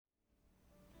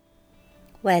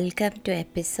Welcome to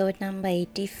episode number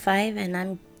 85, and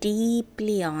I'm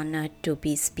deeply honored to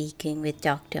be speaking with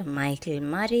Dr. Michael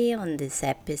Murray on this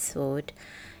episode.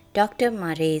 Dr.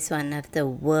 Murray is one of the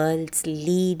world's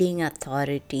leading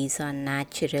authorities on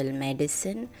natural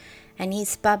medicine, and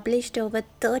he's published over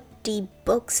 30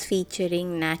 books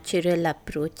featuring natural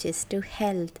approaches to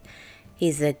health.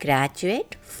 He's a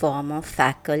graduate, former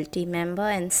faculty member,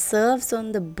 and serves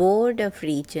on the board of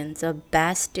regents of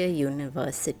Bastyr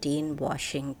University in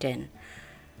Washington.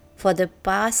 For the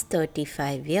past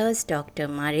 35 years, Dr.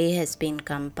 Murray has been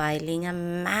compiling a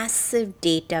massive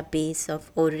database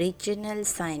of original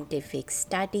scientific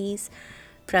studies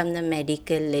from the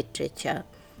medical literature.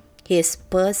 He has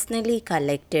personally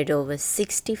collected over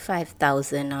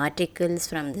 65,000 articles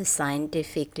from the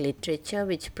scientific literature,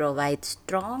 which provides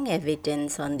strong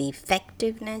evidence on the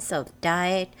effectiveness of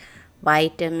diet,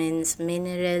 vitamins,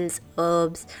 minerals,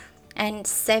 herbs, and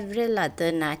several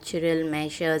other natural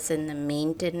measures in the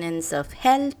maintenance of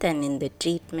health and in the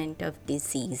treatment of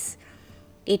disease.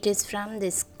 It is from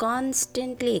this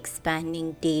constantly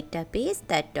expanding database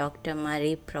that Dr.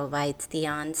 Murray provides the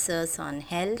answers on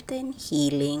health and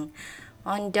healing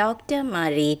on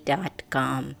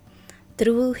drmurray.com.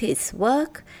 Through his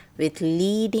work with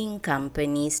leading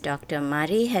companies, Dr.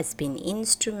 Murray has been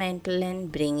instrumental in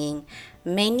bringing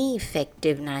many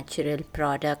effective natural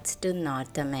products to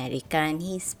North America, and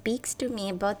he speaks to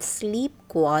me about sleep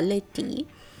quality.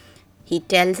 He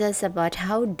tells us about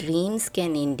how dreams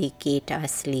can indicate our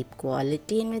sleep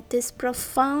quality, and with this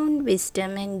profound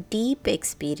wisdom and deep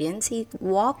experience, he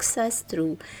walks us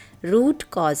through root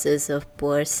causes of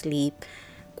poor sleep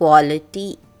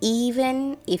quality.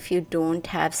 Even if you don't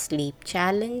have sleep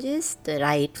challenges, the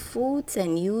right foods,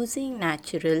 and using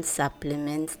natural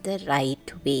supplements the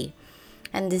right way.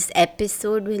 And this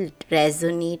episode will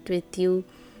resonate with you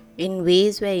in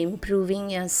ways where improving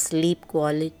your sleep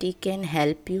quality can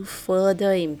help you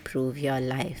further improve your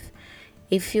life.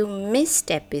 If you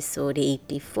missed episode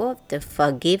 84 of the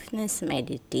forgiveness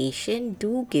meditation,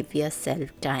 do give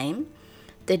yourself time.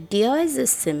 The deer is a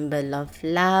symbol of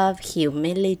love,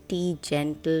 humility,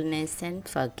 gentleness, and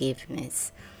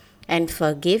forgiveness. And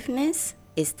forgiveness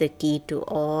is the key to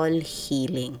all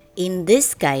healing. In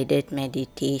this guided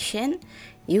meditation,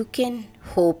 you can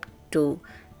hope to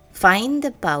find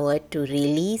the power to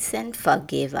release and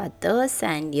forgive others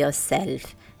and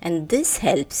yourself, and this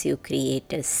helps you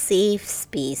create a safe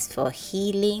space for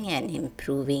healing and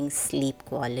improving sleep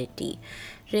quality.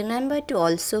 Remember to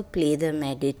also play the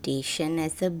meditation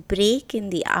as a break in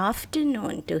the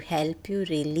afternoon to help you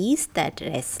release that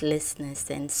restlessness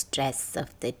and stress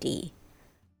of the day.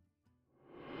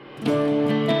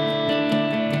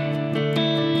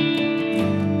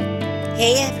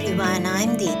 Hey everyone,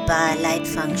 I'm Deepa, Light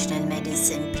Functional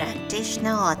Medicine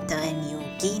Practitioner, author, and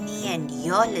yogini, and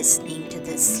you're listening to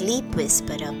the Sleep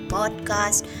Whisperer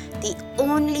podcast, the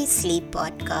only sleep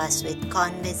podcast with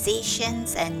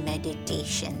conversations and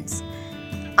meditations.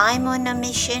 I'm on a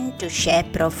mission to share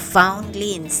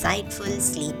profoundly insightful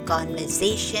sleep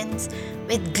conversations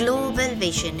with global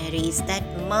visionaries that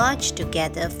merge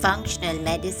together functional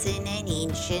medicine and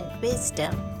ancient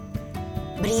wisdom.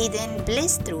 Breathe in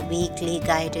bliss through weekly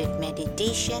guided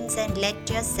meditations and let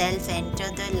yourself enter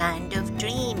the land of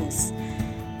dreams.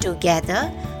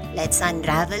 Together, let's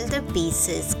unravel the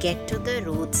pieces, get to the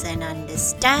roots, and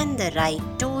understand the right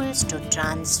tools to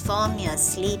transform your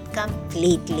sleep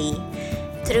completely.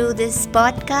 Through this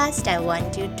podcast, I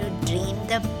want you to dream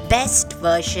the best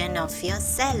version of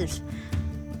yourself.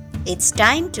 It's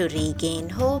time to regain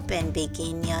hope and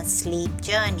begin your sleep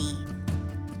journey.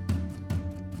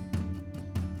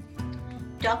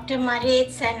 Dr. Murray,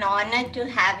 it's an honor to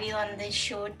have you on the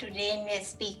show today, and we're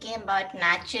speaking about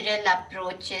natural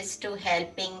approaches to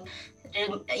helping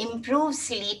improve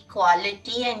sleep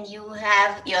quality. And you're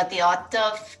the author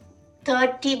of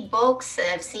 30 books.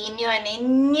 I've seen you on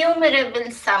innumerable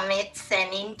summits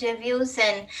and interviews,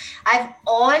 and I've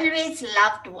always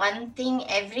loved one thing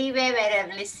everywhere where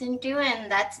I've listened to you,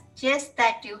 and that's just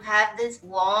that you have this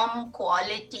warm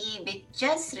quality which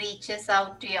just reaches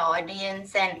out to your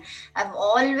audience, and I've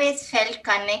always felt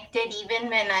connected even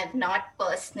when I've not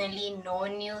personally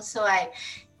known you. So I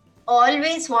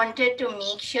always wanted to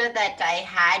make sure that I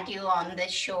had you on the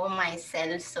show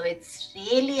myself. So it's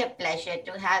really a pleasure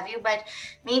to have you. But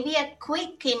maybe a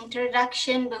quick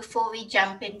introduction before we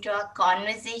jump into our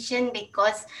conversation,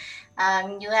 because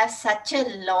you have such a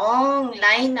long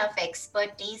line of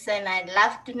expertise, and I'd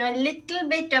love to know a little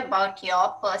bit about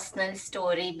your personal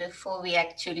story before we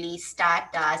actually start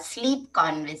our sleep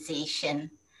conversation.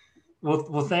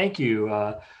 Well, thank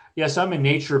you. Yes, I'm a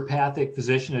naturopathic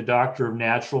physician, a doctor of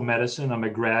natural medicine. I'm a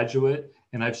graduate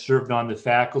and I've served on the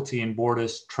faculty and board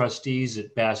of trustees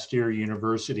at Bastyr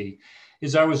University.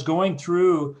 As I was going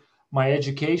through my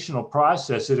educational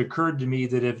process, it occurred to me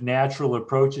that if natural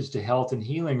approaches to health and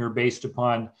healing are based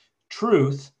upon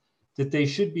truth, that they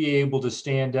should be able to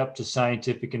stand up to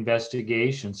scientific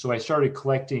investigation. So I started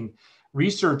collecting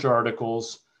research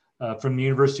articles from the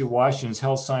University of Washington's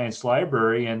Health Science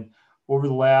Library. And over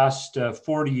the last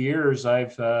 40 years,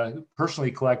 I've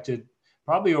personally collected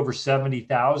probably over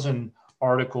 70,000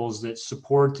 articles that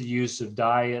support the use of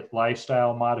diet,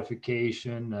 lifestyle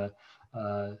modification,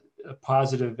 a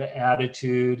positive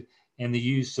attitude, and the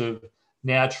use of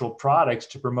natural products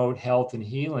to promote health and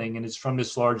healing. And it's from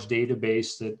this large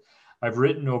database that I've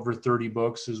written over 30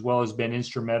 books, as well as been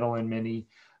instrumental in many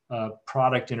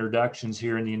product introductions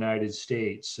here in the United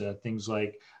States. Things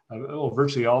like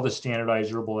virtually all the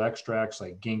standardized herbal extracts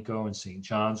like ginkgo and St.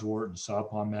 John's wort and saw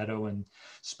palmetto, and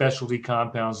specialty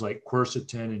compounds like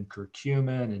quercetin and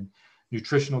curcumin, and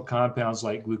nutritional compounds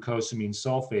like glucosamine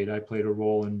sulfate I played a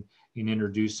role in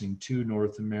introducing to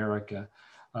North America.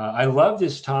 I love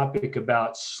this topic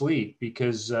about sleep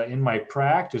because in my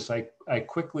practice, I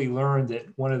quickly learned that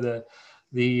one of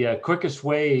the quickest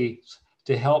ways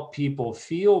to help people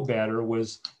feel better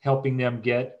was helping them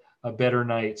get a better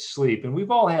night's sleep. And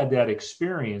we've all had that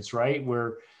experience, right?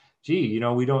 Where, gee,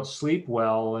 we don't sleep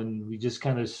well and we just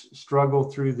kind of struggle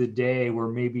through the day. We're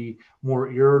maybe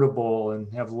more irritable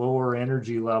and have lower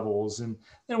energy levels. And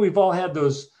then we've all had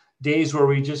those days where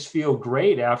we just feel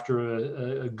great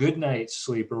after a good night's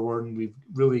sleep, or when we've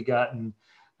really gotten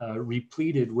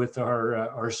repleted with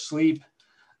our sleep.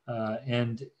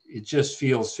 And it just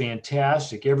feels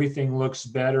fantastic. Everything looks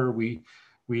better.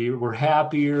 We're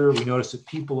happier. We notice that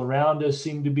people around us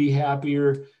seem to be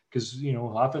happier because,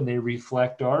 often they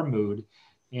reflect our mood.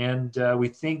 And we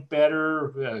think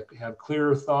better, have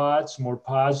clearer thoughts, more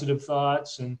positive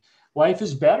thoughts, and life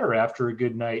is better after a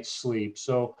good night's sleep.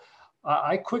 So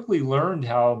I quickly learned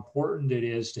how important it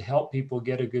is to help people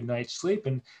get a good night's sleep.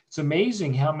 And it's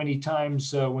amazing how many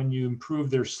times when you improve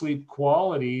their sleep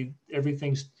quality,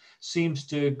 everything seems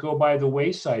to go by the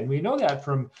wayside. And we know that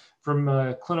from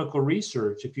clinical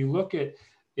research. If you look at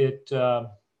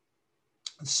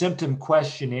symptom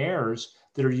questionnaires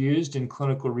that are used in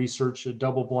clinical research,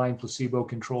 double-blind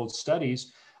placebo-controlled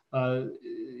studies,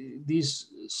 these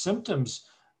symptoms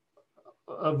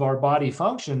of our body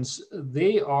functions,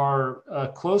 they are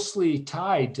closely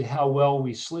tied to how well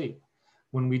we sleep.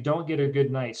 When we don't get a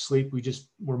good night's sleep,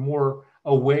 we're more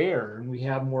aware and we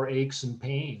have more aches and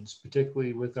pains,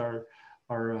 particularly with our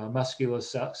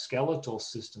musculoskeletal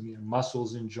system,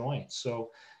 muscles and joints.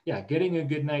 So yeah, getting a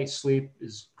good night's sleep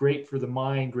is great for the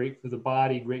mind, great for the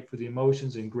body, great for the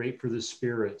emotions, and great for the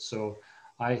spirit. So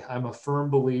I'm a firm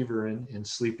believer in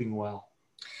sleeping well.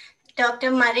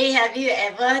 Dr. Murray, have you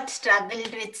ever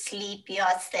struggled with sleep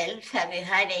yourself? Have you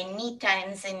had any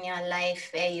times in your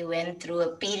life where you went through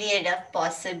a period of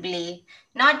possibly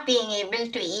not being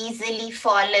able to easily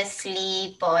fall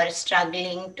asleep or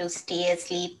struggling to stay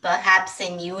asleep, perhaps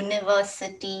in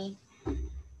university?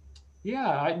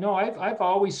 Yeah, I've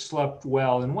always slept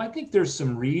well, and I think there's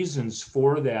some reasons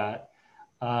for that.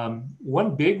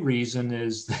 One big reason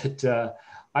is that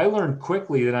I learned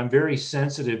quickly that I'm very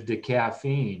sensitive to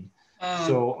caffeine.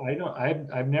 So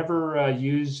I've never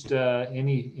used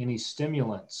any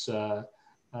stimulants.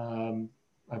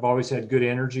 I've always had good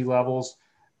energy levels.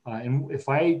 And if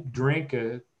I drink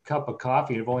a cup of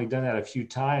coffee, and I've only done that a few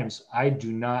times, I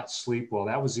do not sleep well.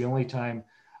 That was the only time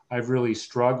I've really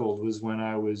struggled, was when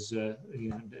I was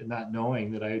not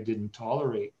knowing that I didn't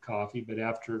tolerate coffee, but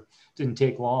after it didn't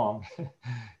take long,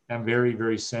 I'm very,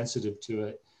 very sensitive to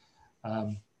it.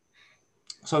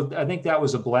 So I think that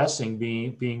was a blessing,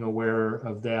 being aware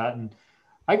of that. And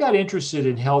I got interested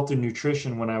in health and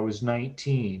nutrition when I was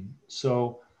 19.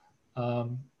 So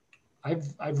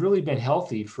I've really been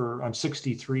healthy I'm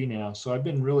 63 now. So I've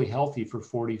been really healthy for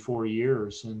 44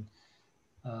 years. And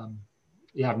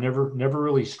I've never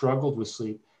really struggled with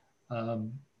sleep.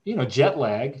 Jet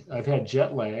lag, I've had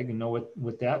jet lag and know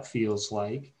what that feels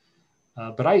like.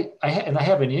 But I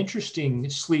have an interesting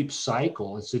sleep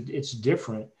cycle. It's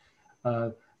different.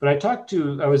 But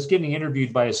I was getting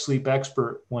interviewed by a sleep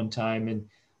expert one time, and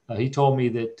he told me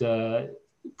that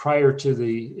prior to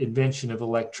the invention of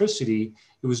electricity,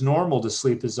 it was normal to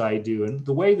sleep as I do. And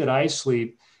the way that I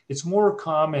sleep, it's more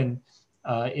common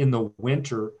in the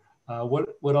winter.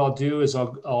 What I'll do is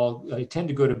I tend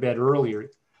to go to bed earlier.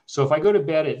 So if I go to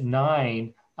bed at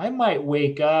 9, I might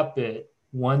wake up at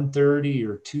 1:30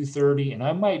 or 2:30, and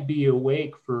I might be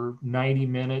awake for 90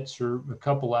 minutes or a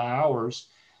couple of hours.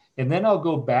 And then I'll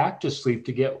go back to sleep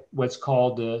to get what's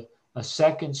called a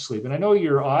second sleep. And I know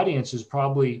your audience is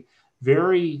probably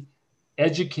very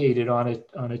educated on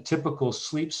a typical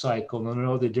sleep cycle. They'll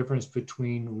know the difference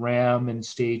between REM and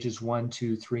stages 1,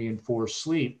 2, 3, and 4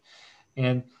 sleep.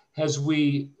 And as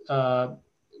we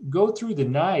go through the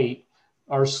night,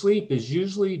 our sleep is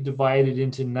usually divided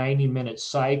into 90-minute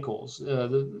cycles.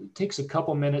 It takes a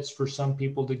couple minutes for some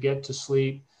people to get to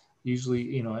sleep.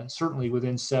 Usually, and certainly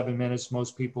within 7 minutes,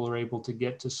 most people are able to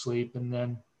get to sleep. And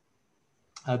then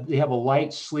they have a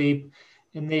light sleep,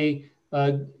 and they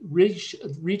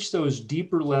reach those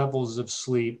deeper levels of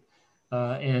sleep.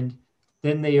 And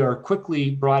then they are quickly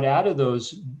brought out of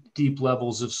those deep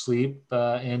levels of sleep,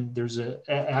 and there's an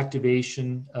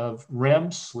activation of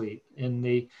REM sleep. And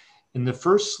they, in the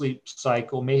first sleep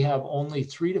cycle, may have only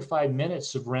 3 to 5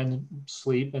 minutes of REM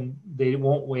sleep, and they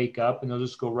won't wake up, and they'll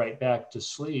just go right back to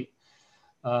sleep.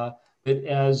 But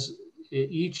as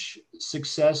each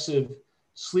successive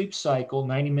sleep cycle,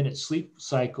 90-minute sleep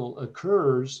cycle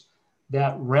occurs,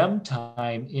 that REM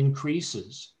time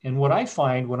increases. And what I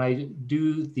find when I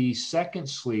do the second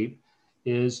sleep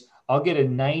is I'll get a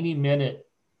 90-minute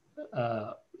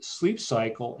sleep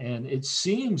cycle, and it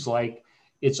seems like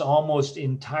it's almost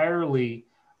entirely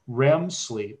REM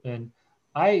sleep. And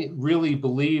I really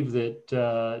believe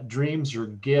that dreams are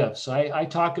gifts. I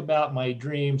talk about my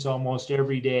dreams almost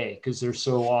every day because they're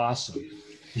so awesome.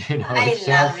 I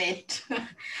love it.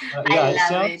 Yeah, it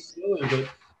sounds silly, but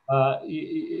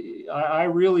I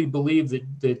really believe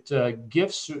that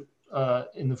gifts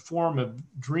in the form of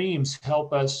dreams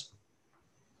help us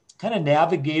kind of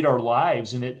navigate our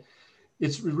lives, and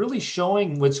it's really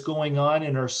showing what's going on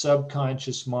in our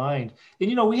subconscious mind.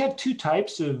 And we have two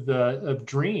types of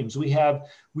dreams.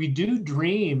 We do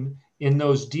dream in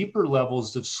those deeper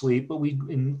levels of sleep, but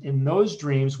in those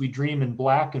dreams we dream in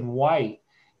black and white.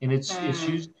 And it's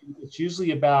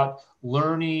usually about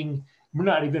learning. We're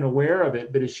not even aware of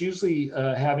it, but it's usually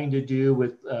having to do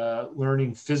with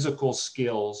learning physical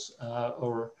skills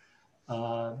or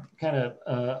kind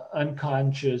of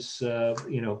unconscious,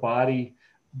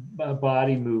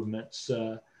 body movements.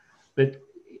 But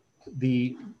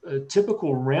the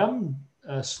typical REM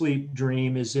sleep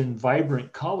dream is in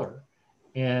vibrant color.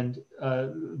 And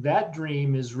that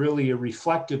dream is really a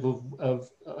reflective of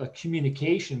a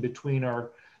communication between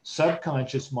our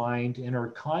subconscious mind and our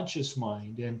conscious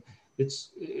mind. And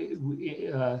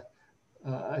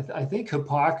I think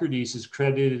Hippocrates is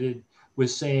credited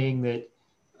with saying that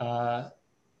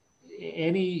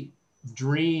any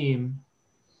dream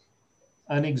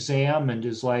unexamined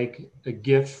is like a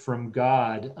gift from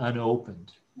God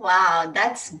unopened. Wow,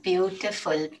 that's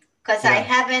beautiful. Because I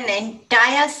have an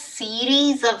entire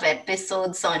series of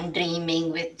episodes on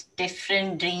dreaming with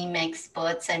different dream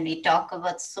experts, and we talk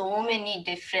about so many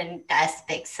different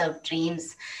aspects of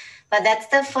dreams. But that's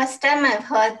the first time I've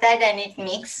heard that, and it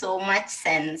makes so much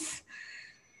sense.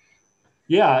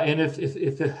 Yeah, and if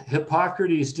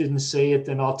Hippocrates didn't say it,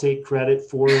 then I'll take credit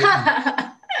for it.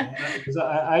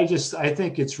 Because I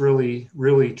think it's really,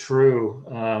 really true.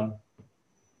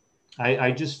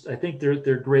 I think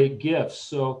they're great gifts.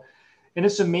 So, and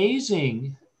it's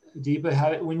amazing, Deepa,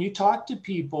 how when you talk to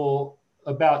people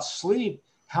about sleep,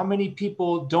 how many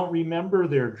people don't remember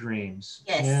their dreams.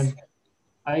 Yes.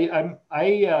 And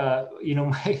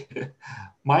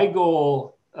my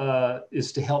goal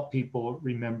is to help people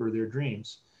remember their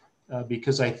dreams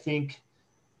because I think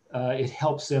it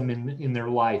helps them in their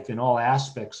life, in all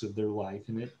aspects of their life.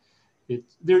 And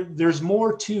there's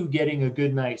more to getting a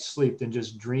good night's sleep than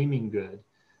just dreaming good.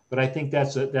 But I think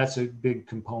that's a big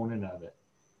component of it.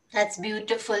 That's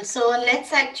beautiful. So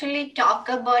let's actually talk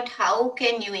about how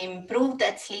can you improve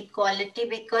that sleep quality,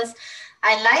 because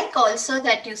I like also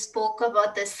that you spoke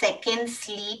about the second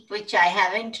sleep, which I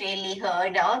haven't really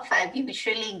heard of. I've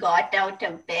usually got out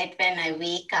of bed when I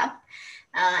wake up.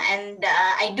 And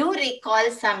I do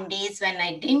recall some days when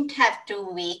I didn't have to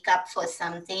wake up for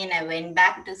something and I went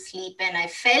back to sleep, and I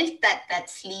felt that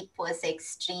sleep was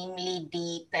extremely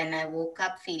deep, and I woke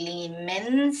up feeling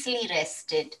immensely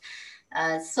rested.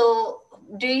 So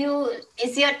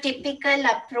is your typical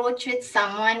approach with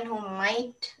someone who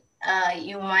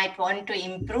you might want to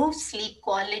improve sleep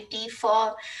quality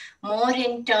for more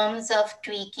in terms of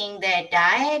tweaking their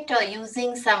diet or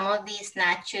using some of these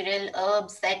natural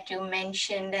herbs that you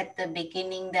mentioned at the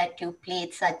beginning that you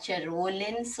played such a role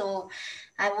in? So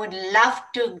I would love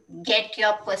to get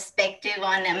your perspective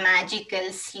on a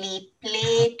magical sleep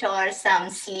plate or some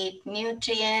sleep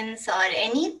nutrients or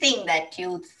anything that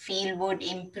you feel would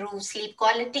improve sleep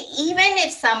quality. Even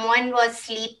if someone was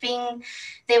sleeping,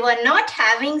 they were not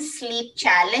having sleep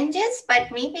challenges,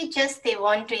 but maybe just they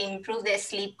want to improve their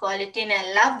sleep quality quality. And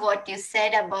I love what you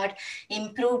said about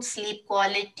improved sleep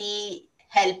quality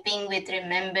helping with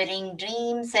remembering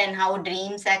dreams and how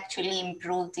dreams actually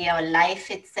improve your life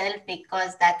itself,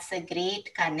 because that's a great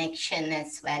connection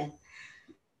as well.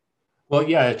 Well,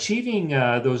 yeah, achieving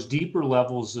those deeper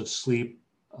levels of sleep,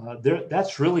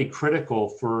 that's really critical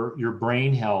for your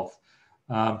brain health.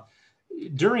 Um,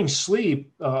 During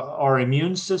sleep, our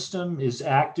immune system is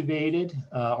activated,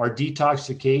 our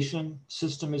detoxification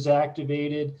system is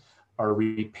activated, our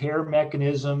repair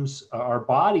mechanisms, our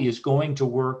body is going to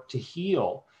work to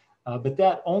heal. But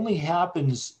that only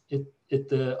happens at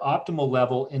the optimal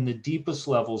level in the deepest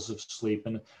levels of sleep.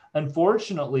 And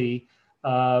unfortunately,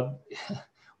 uh,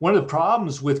 one of the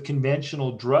problems with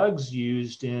conventional drugs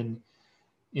used in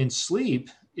sleep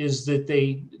is that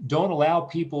they don't allow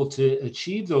people to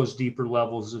achieve those deeper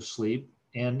levels of sleep.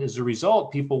 And as a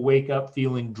result, people wake up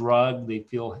feeling drugged, they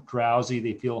feel drowsy,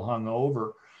 they feel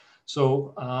hungover.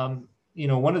 So,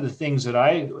 one of the things that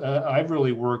I've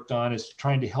really worked on is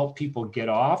trying to help people get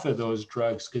off of those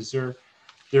drugs, because they're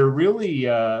really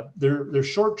they're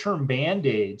short-term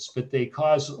band-aids, but they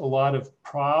cause a lot of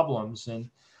problems. And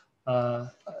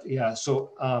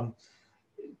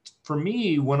for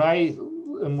me, when I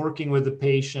am working with a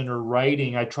patient or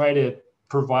writing, I try to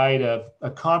provide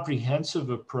a comprehensive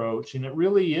approach, and it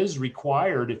really is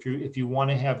required if you want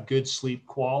to have good sleep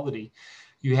quality.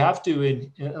 You have to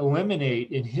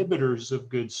eliminate inhibitors of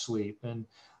good sleep, and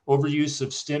overuse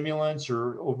of stimulants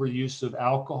or overuse of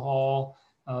alcohol,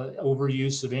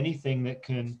 overuse of anything that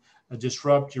can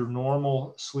disrupt your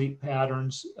normal sleep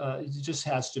patterns. It just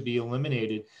has to be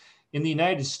eliminated. In the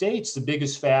United States, the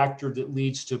biggest factor that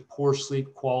leads to poor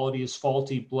sleep quality is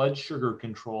faulty blood sugar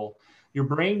control. Your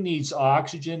brain needs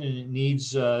oxygen and it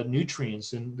needs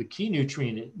nutrients, and the key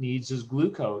nutrient it needs is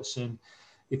glucose. And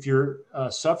if you're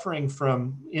suffering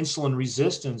from insulin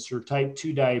resistance or type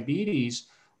 2 diabetes,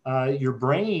 your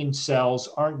brain cells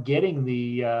aren't getting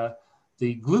the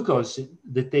glucose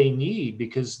that they need,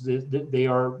 because they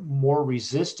are more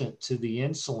resistant to the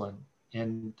insulin,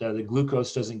 and the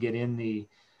glucose doesn't get in the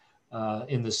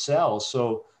cell.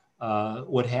 So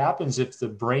what happens if the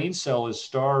brain cell is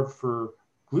starved for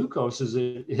glucose is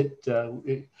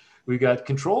we got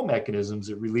control mechanisms.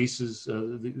 It releases,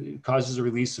 it causes a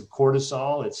release of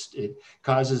cortisol. It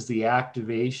causes the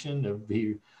activation of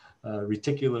the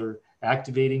reticular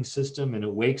activating system, and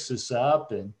it wakes us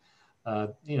up. And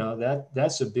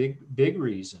that's a big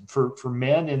reason for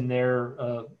men in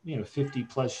their 50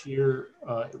 plus year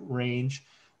range.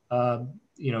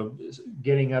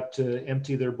 Getting up to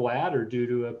empty their bladder due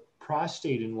to a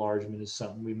prostate enlargement is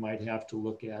something we might have to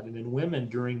look at. And in women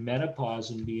during menopause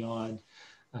and beyond,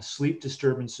 sleep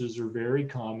disturbances are very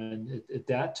common at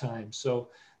that time. So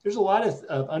there's a lot of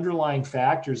underlying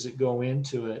factors that go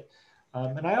into it.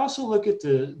 And I also look at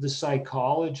the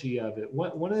psychology of it.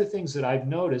 One of the things that I've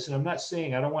noticed, and I'm not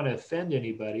saying I don't want to offend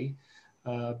anybody,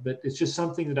 but it's just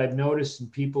something that I've noticed in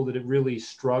people that have really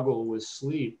struggle with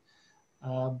sleep.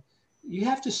 You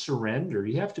have to surrender.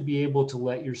 You have to be able to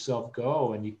let yourself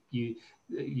go, and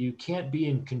you can't be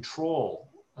in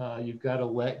control. You've got to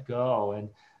let go, and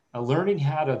learning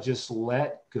how to just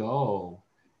let go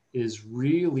is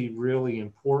really, really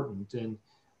important. And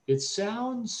it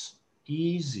sounds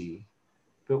easy,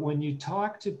 but when you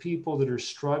talk to people that are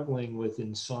struggling with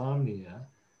insomnia,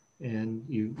 and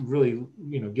you really,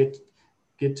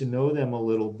 get to know them a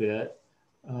little bit.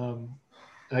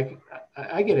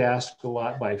 I get asked a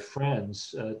lot by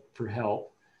friends for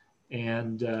help,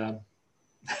 and you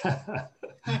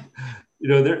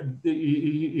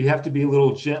have to be a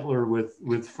little gentler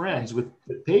with friends. With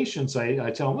patients,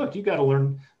 I tell them, look, you got to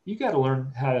learn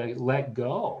how to let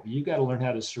go. You got to learn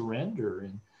how to surrender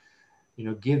and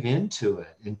give into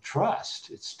it and trust.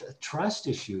 It's a trust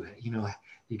issue. You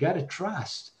got to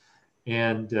trust.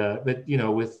 And but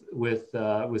with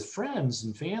friends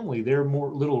and family, they're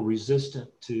more little resistant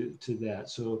to that.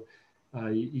 So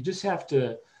you just have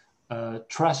to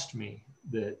trust me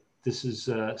that this is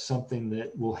something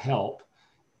that will help.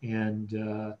 And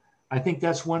I think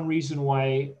that's one reason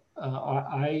why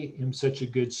I am such a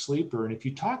good sleeper. And if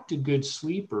you talk to good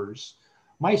sleepers,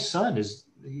 my son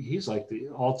he's like the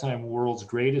all-time world's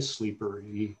greatest sleeper.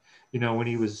 When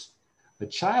he was a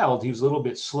child, he was a little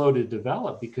bit slow to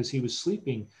develop because he was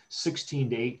sleeping 16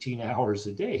 to 18 hours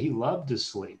a day. He loved to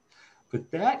sleep.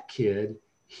 But that kid,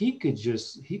 he could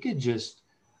just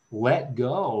let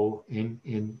go and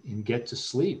get to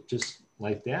sleep just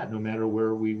like that, no matter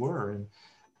where we were.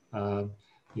 And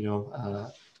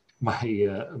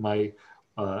my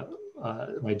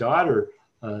daughter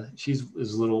she's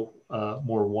is a little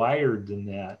more wired than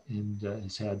that, and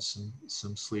has had some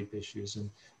sleep issues, and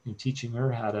teaching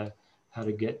her how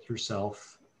to get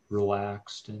herself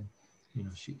relaxed. And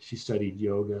she studied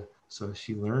yoga, so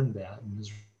she learned that and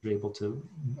is able to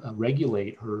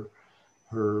regulate her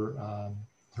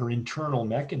internal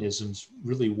mechanisms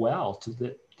really well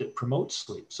that promote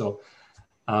sleep. So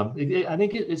I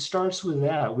think it starts with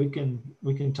that. We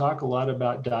can talk a lot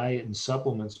about diet and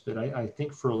supplements, but I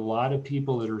think for a lot of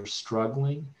people that are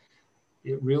struggling,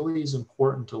 it really is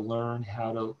important to learn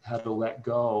how to let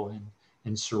go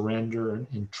and surrender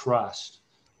and trust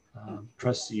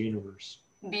the universe.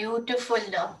 Beautiful,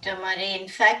 Dr. Murray. In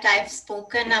fact, I've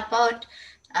spoken about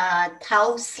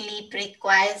how sleep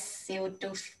requires you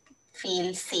to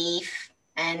feel safe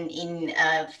and in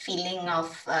a feeling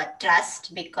of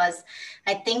trust, because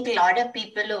I think a lot of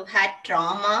people who've had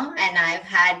trauma, and I've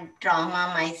had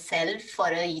trauma myself for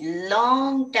a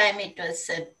long time, it was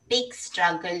a big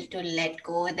struggle to let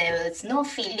go. There was no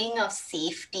feeling of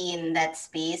safety in that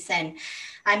space, and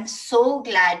I'm so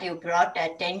glad you brought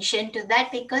attention to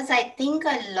that, because I think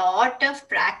a lot of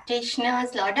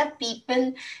practitioners, a lot of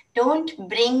people don't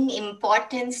bring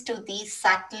importance to these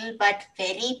subtle but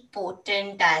very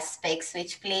potent aspects,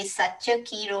 which play such a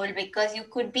key role, because you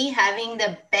could be having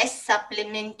the best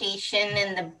supplementation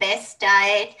and the best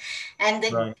diet and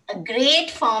a great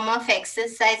form of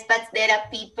exercise, but there are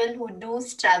people who do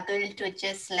struggle to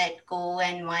just let go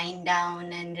and wind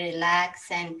down and relax.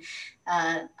 And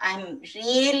I'm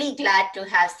really glad to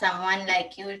have someone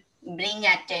like you bring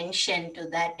attention to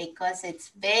that, because it's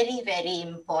very, very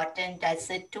important as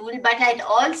a tool. But I'd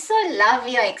also love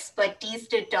your expertise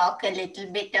to talk a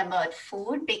little bit about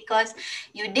food, because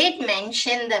you did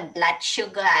mention the blood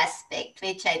sugar aspect,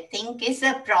 which I think is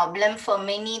a problem for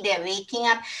many. They're waking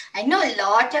up. I know a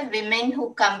lot of women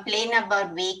who complain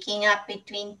about waking up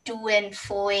between 2 and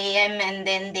 4 a.m. and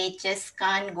then they just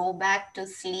can't go back to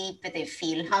sleep. They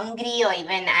feel hungry or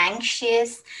even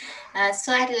anxious.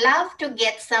 So I'd love to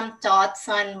get some thoughts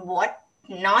on what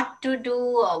not to do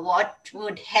or what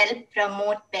would help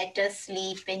promote better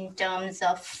sleep in terms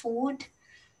of food.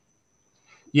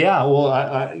 Yeah, well,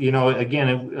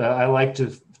 again, I like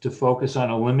to focus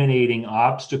on eliminating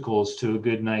obstacles to a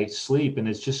good night's sleep, and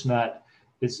it's just not.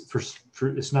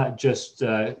 It's not just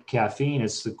caffeine;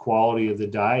 it's the quality of the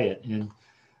diet. And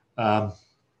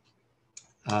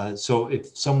so,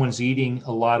 if someone's eating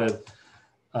a lot of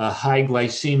high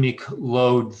glycemic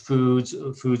load foods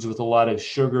with a lot of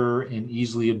sugar and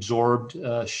easily absorbed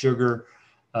sugar,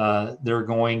 they're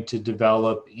going to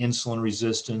develop insulin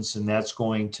resistance, and that's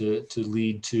going to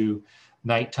lead to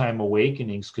nighttime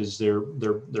awakenings because their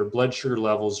blood sugar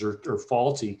levels are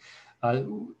faulty.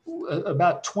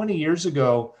 About 20 years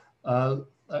ago,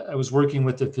 I was working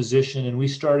with a physician, and we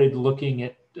started looking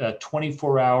at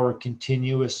 24-hour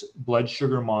continuous blood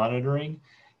sugar monitoring.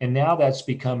 And now that's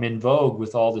become in vogue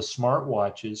with all the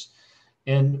smartwatches.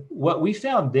 And what we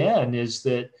found then is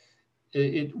that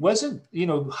it wasn't,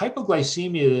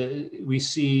 hypoglycemia we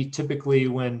see typically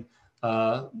when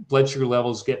blood sugar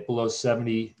levels get below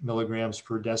 70 milligrams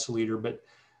per deciliter. But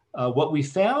what we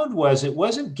found was it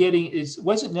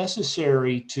wasn't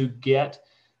necessary to get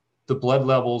the blood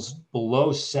levels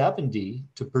below 70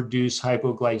 to produce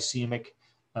hypoglycemic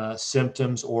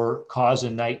symptoms or cause a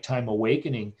nighttime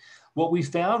awakening. What we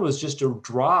found was just a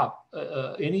drop,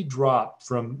 any drop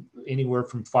from anywhere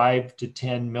from 5 to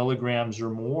 10 milligrams or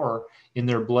more in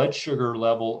their blood sugar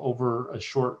level over a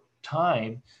short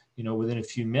time, within a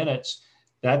few minutes,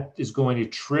 that is going to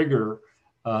trigger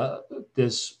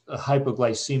this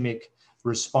hypoglycemic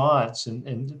response.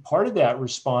 And part of that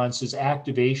response is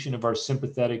activation of our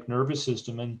sympathetic nervous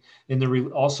system and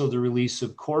also the release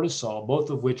of cortisol, both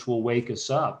of which will wake us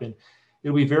up. And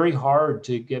it'll be very hard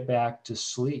to get back to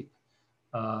sleep.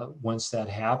 Once that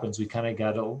happens, we kind of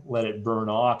got to let it burn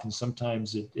off, and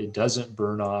sometimes it doesn't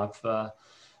burn off.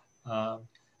 I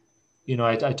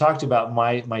talked about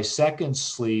my second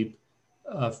sleep.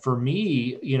 For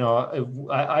me,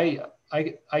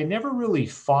 I never really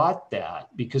fought that,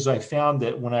 because I found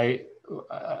that when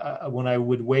I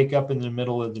would wake up in the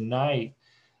middle of the night,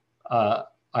 I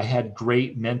had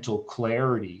great mental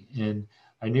clarity, and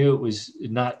I knew it was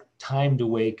not time to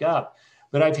wake up.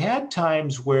 But I've had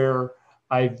times where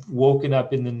I've woken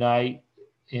up in the night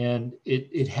and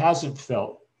it hasn't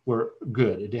felt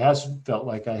good. It hasn't felt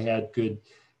like I had good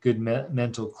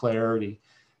mental clarity.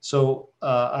 So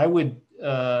I would,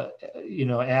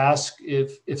 ask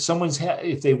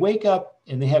if they wake up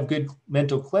and they have good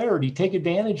mental clarity, take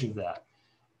advantage of that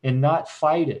and not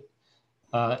fight it.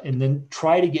 And then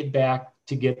try to get back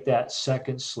to get that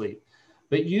second sleep.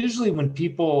 But usually when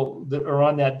people that are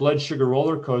on that blood sugar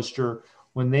roller coaster,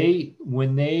 when they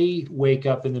wake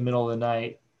up in the middle of the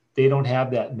night, they don't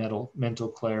have that mental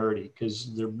clarity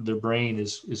because their brain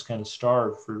is kind of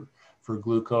starved for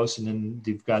glucose, and then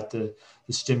they've got the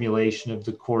stimulation of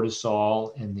the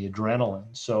cortisol and the adrenaline.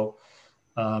 So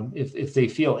if they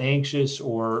feel anxious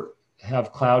or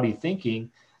have cloudy thinking,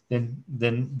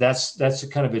 then that's a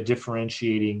kind of a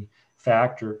differentiating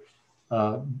factor.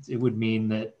 It would mean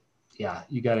that, yeah,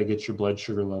 you got to get your blood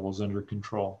sugar levels under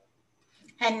control.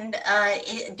 And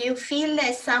do you feel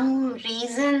there's some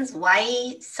reasons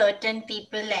why certain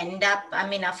people end up, I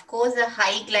mean, of course, a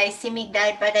high glycemic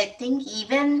diet, but I think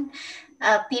even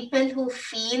people who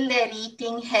feel they're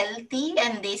eating healthy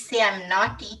and they say, I'm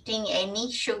not eating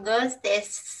any sugars,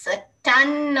 there's a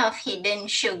ton of hidden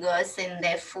sugars in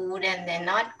their food and they're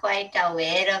not quite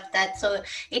aware of that. So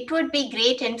it would be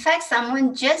great. In fact,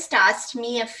 someone just asked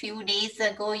me a few days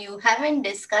ago, you haven't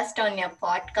discussed on your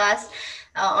podcast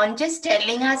on just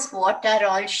telling us what are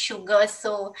all sugars.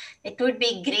 So it would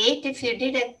be great if you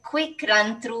did a quick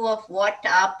run through of what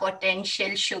are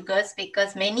potential sugars,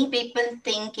 because many people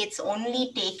think it's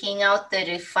only taking out the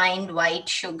refined white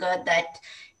sugar that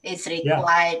is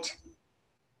required.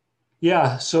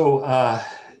 Yeah. So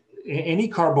any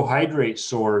carbohydrate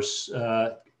source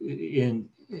in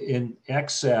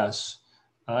excess,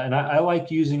 and I like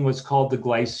using what's called the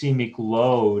glycemic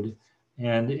load.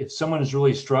 And if someone is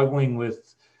really struggling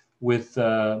with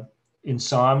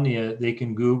insomnia, they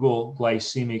can Google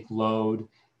glycemic load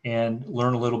and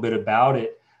learn a little bit about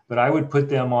it. But I would put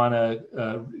them on a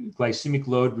glycemic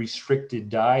load restricted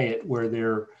diet where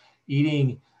they're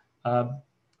eating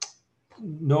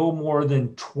no more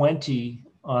than 20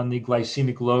 on the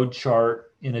glycemic load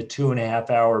chart in a 2.5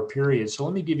 hour period. So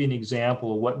let me give you an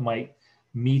example of what might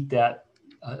meet that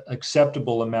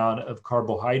acceptable amount of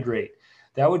carbohydrate.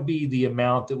 That would be the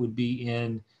amount that would be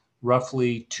in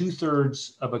roughly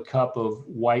 2/3 of a cup of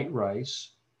white rice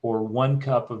or 1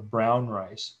 cup of brown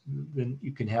rice. Then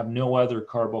you can have no other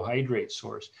carbohydrate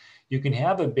source. You can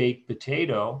have a baked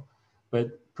potato,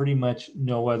 but pretty much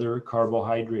no other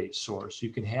carbohydrate source. You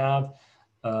can have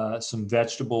some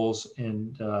vegetables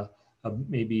and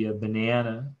maybe a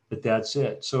banana, but that's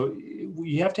it. So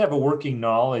you have to have a working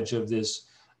knowledge of this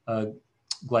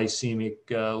glycemic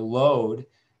load,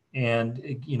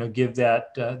 and give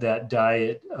that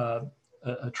diet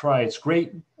a try. It's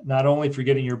great not only for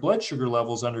getting your blood sugar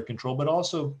levels under control, but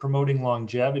also promoting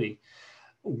longevity.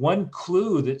 One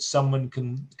clue that someone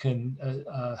can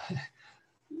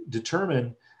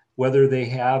determine whether they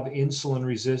have insulin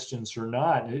resistance or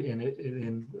not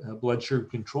in blood sugar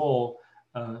control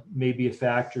may be a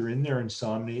factor in their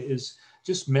insomnia, is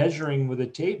just measuring with a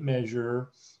tape measure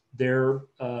their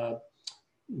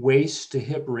waist to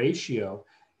hip ratio.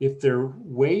 If their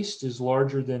waist is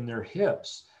larger than their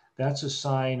hips, that's a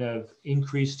sign of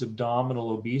increased abdominal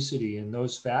obesity. And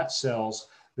those fat cells,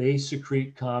 they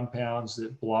secrete compounds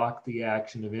that block the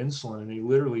action of insulin, and they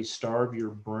literally starve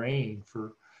your brain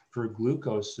for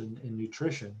glucose and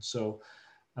nutrition. So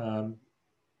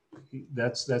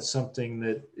that's something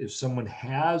that if someone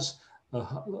has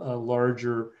a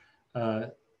larger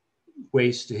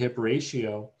waist to hip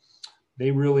ratio,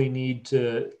 they really need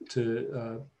to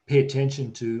pay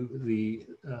attention to the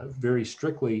very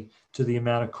strictly to the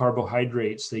amount of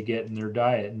carbohydrates they get in their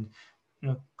diet. And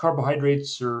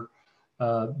carbohydrates are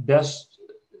best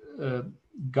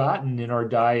gotten in our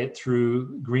diet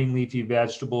through green leafy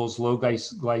vegetables, low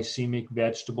glycemic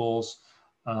vegetables,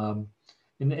 and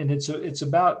it's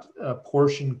about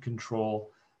portion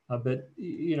control. But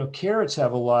carrots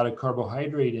have a lot of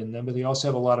carbohydrate in them, but they also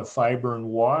have a lot of fiber and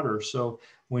water. So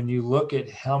when you look at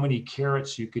how many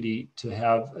carrots you could eat to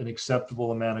have an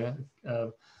acceptable amount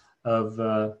of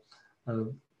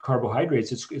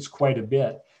carbohydrates, it's quite a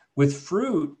bit. With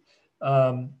fruit,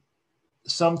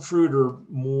 some fruit are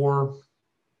more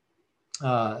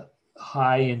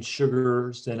high in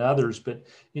sugars than others, but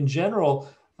in general,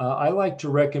 I like to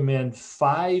recommend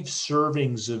 5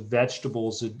 servings of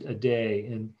vegetables a day.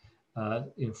 And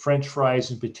French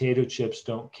fries and potato chips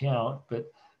don't count, but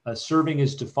a serving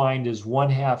is defined as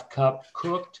 1/2 cup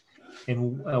cooked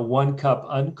and 1 cup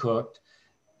uncooked,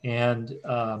 and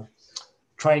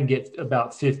try and get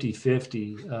about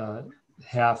 50-50,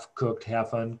 half cooked,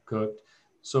 half uncooked.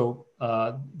 So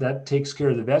that takes care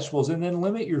of the vegetables. And then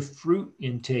limit your fruit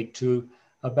intake to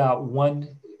about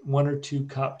one or 2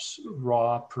 cups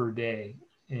raw per day.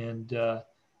 And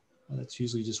that's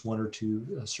usually just 1 or 2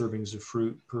 servings of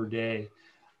fruit per day.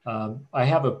 I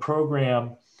have a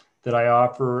program that I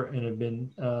offer and have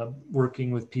been working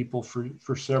with people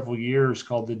for several years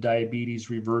called the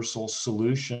Diabetes Reversal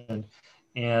Solution.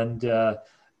 And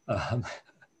um,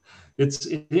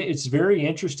 it's very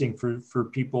interesting for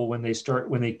people when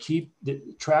they keep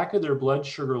track of their blood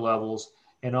sugar levels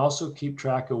and also keep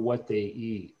track of what they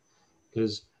eat,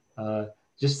 because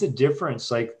just the difference.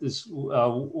 Like this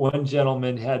one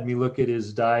gentleman had me look at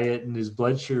his diet and his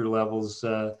blood sugar levels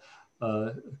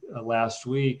last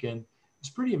week, and it's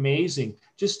pretty amazing.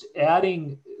 Just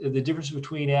adding the difference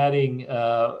between adding in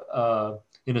a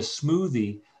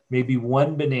smoothie maybe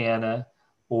one banana,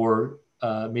 or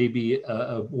maybe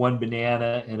one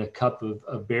banana and a cup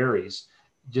of berries.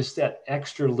 Just that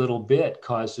extra little bit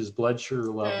causes blood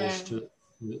sugar levels to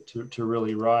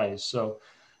really rise. So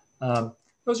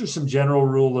those are some general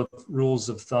rules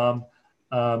of thumb.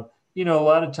 You know, a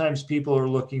lot of times people are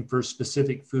looking for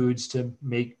specific foods to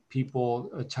make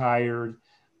people tired.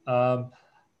 Um,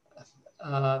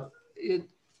 uh, it,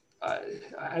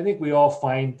 I think we all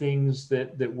find things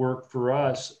that work for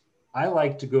us. I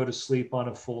like to go to sleep on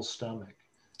a full stomach.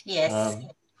 Yes.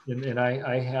 And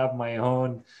I have my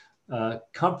own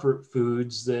comfort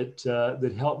foods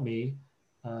that help me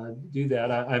do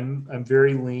that. I'm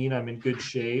very lean. I'm in good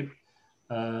shape.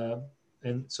 Uh,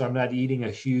 and so I'm not eating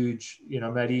a huge,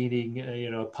 I'm not eating,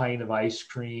 a pint of ice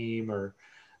cream or,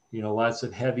 lots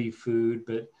of heavy food,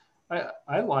 but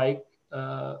I like,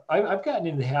 I've gotten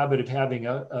in the habit of having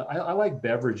I like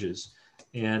beverages,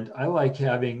 and I like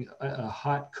having a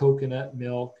hot coconut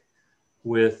milk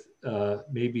with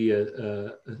maybe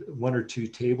a 1 or 2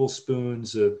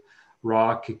 tablespoons of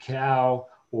raw cacao,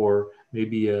 or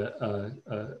maybe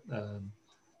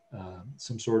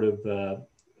some sort of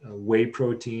whey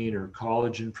protein or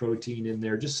collagen protein in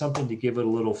there, just something to give it a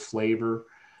little flavor.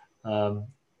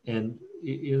 And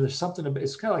there's something about,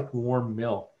 it's kind of like warm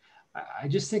milk. I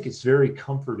just think it's very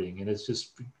comforting, and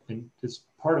it's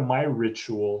part of my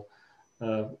ritual.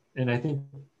 And I think,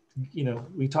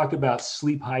 we talk about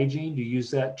sleep hygiene, to use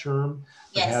that term,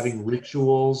 of having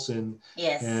rituals and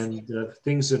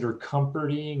things that are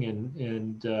comforting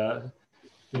and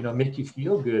make you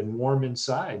feel good and warm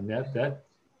inside. And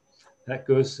that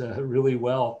goes really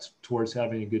well towards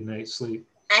having a good night's sleep.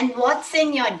 And what's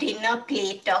in your dinner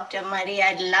plate, Dr. Murray?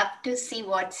 I'd love to see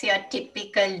what's your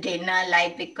typical dinner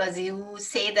like, because you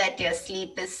say that your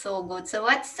sleep is so good. So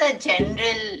what's the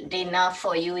general dinner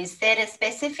for you? Is there a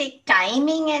specific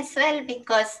timing as well?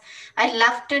 Because I'd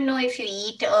love to know if you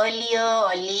eat earlier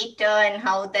or later and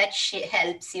how that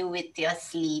helps you with your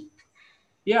sleep.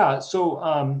 Yeah, so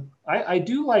I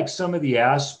do like some of the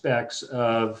aspects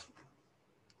of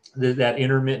that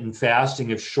intermittent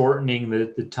fasting, of shortening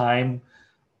the time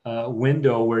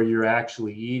window where you're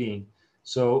actually eating.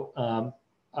 So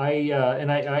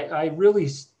I really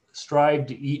strive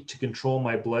to eat to control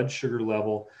my blood sugar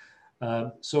level.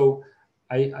 So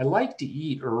I like to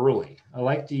eat early. I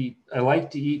like to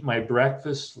eat my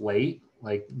breakfast late,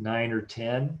 like 9 or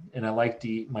 10, and I like to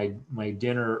eat my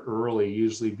dinner early,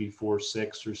 usually before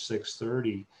 6 or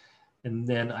 6:30, and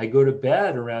then I go to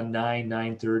bed around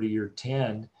 9:30 or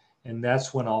 10, and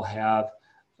that's when I'll have.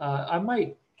 I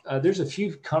might there's a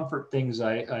few comfort things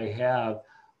I have.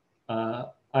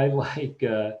 I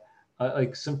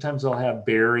like sometimes I'll have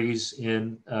berries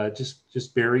in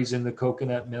just berries in the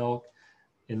coconut milk,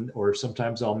 or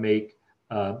sometimes I'll make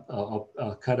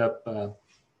I'll cut up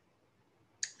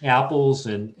apples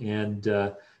and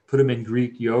put them in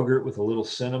Greek yogurt with a little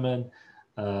cinnamon.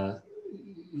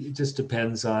 It just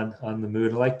depends on the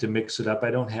mood. I like to mix it up.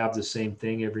 I don't have the same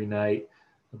thing every night.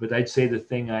 But I'd say the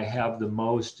thing I have the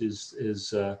most is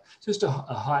just a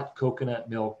hot coconut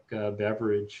milk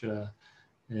beverage,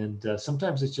 and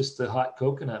sometimes it's just the hot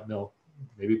coconut milk.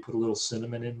 Maybe put a little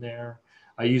cinnamon in there.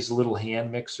 I use a little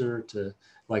hand mixer to,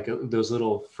 like those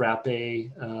little frappe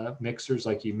mixers,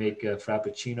 like you make a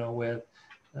frappuccino with.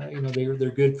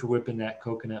 They're good for whipping that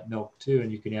coconut milk too, and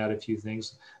you can add a few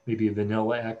things, maybe a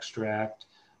vanilla extract.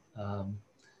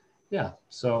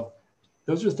 So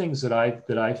those are things that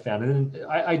I found, and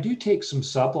I do take some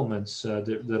supplements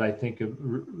that I think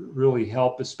really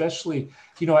help. Especially,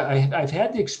 I've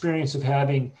had the experience of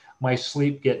having my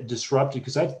sleep get disrupted,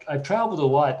 because I've traveled a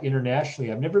lot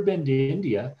internationally. I've never been to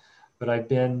India, but I've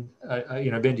been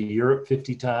I've been to Europe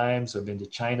 50 times. I've been to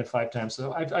China 5 times.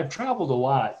 So I've traveled a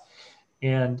lot,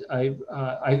 and I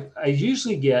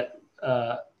usually get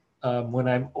when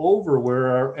I'm over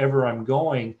wherever I'm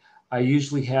going, I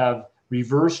usually have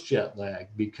reverse jet lag,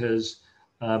 because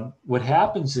what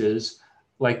happens is,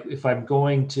 like if I'm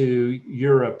going to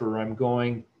Europe or I'm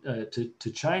going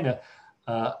to China,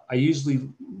 I usually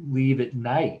leave at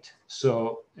night.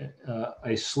 So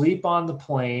I sleep on the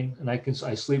plane, and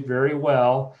I sleep very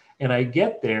well, and I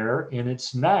get there and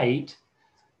it's night,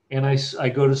 and I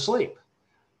go to sleep.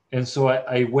 And so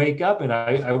I wake up and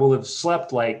I will have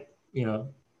slept like,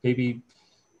 maybe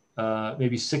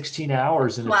 16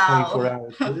 hours in a Wow.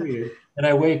 24-hour period. And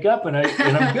I wake up and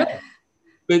I'm good.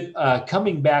 But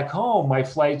coming back home, my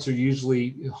flights are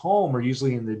usually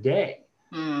in the day.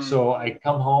 So I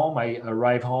come home, I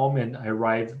arrive home, and I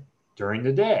arrive during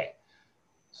the day.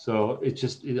 So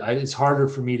it's harder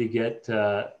for me to get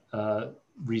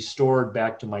restored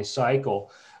back to my cycle.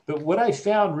 But what I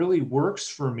found really works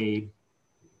for me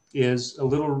is a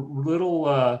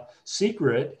little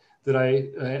secret that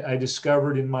I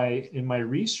discovered in my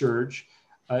research,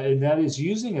 and that is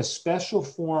using a special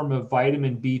form of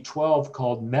vitamin B12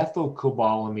 called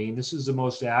methylcobalamin. This is the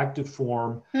most active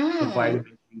form of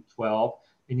vitamin B12,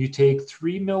 and you take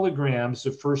 3 milligrams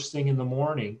the first thing in the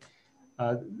morning.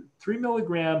 3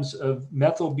 milligrams of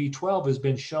methyl B12 has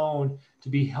been shown to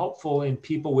be helpful in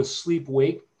people with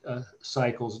sleep-wake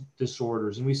cycles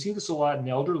disorders, and we see this a lot in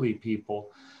elderly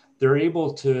people. They're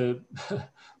able to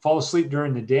fall asleep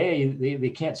during the day. They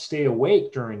can't stay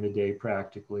awake during the day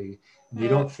practically. They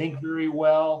don't think very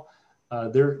well.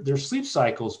 Their sleep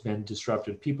cycle's been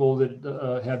disrupted. People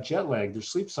that have jet lag, their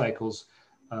sleep cycle's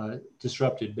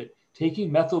disrupted. But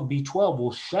taking methyl B12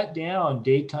 will shut down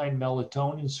daytime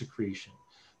melatonin secretion.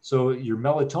 So your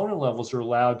melatonin levels are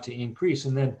allowed to increase.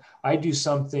 And then I do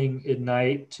something at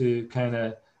night to kind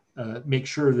of make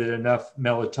sure that enough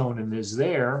melatonin is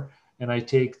there. And I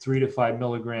take 3 to 5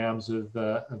 milligrams of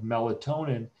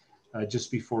melatonin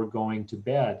just before going to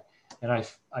bed. And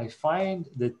I find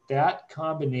that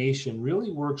combination really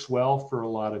works well for a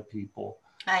lot of people.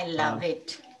 I love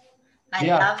it. I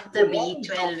Yeah. love the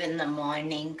B12 in the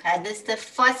morning. This is the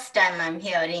first time I'm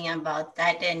hearing about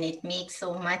that, and it makes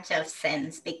so much of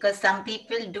sense because some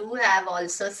people do have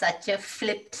also such a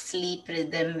flipped sleep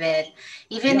rhythm where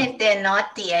even if they're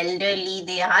not the elderly,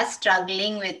 they are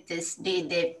struggling with this.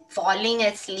 They're falling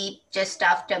asleep just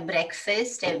after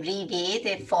breakfast every day.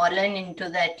 They've fallen into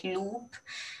that loop.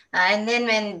 And then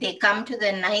when they come to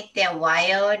the night, they're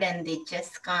wired and they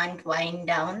just can't wind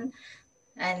down.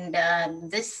 And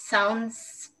this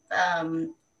sounds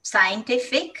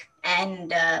scientific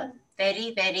and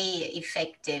very, very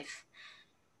effective.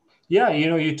 Yeah,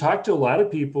 you talk to a lot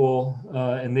of people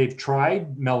and they've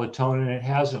tried melatonin and it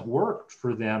hasn't worked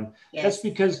for them. Yes. That's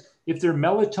because if their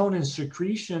melatonin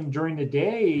secretion during the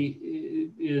day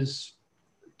is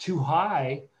too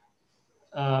high,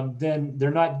 then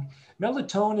they're not.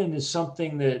 Melatonin is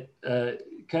something that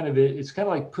it's kind of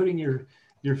like putting your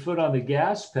foot on the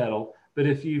gas pedal. But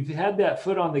if you've had that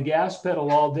foot on the gas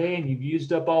pedal all day and you've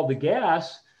used up all the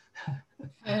gas,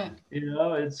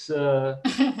 it's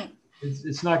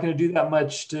not going to do that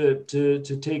much to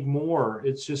take more.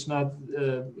 It's just not,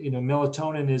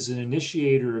 melatonin is an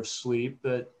initiator of sleep,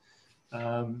 but,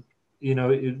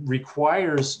 it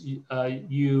requires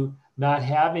you not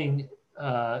having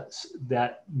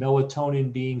that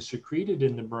melatonin being secreted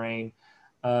in the brain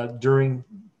during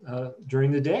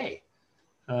the day.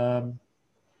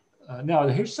 Now,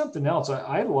 here's something else.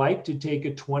 I like to take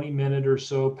a 20-minute or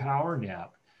so power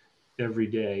nap every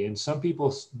day. And some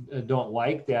people don't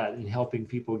like that in helping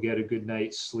people get a good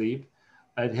night's sleep.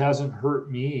 It hasn't hurt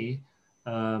me.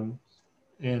 And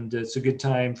it's a good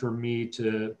time for me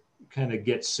to kind of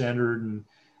get centered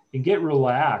and get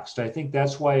relaxed. I think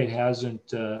that's why it hasn't,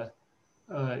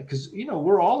 because,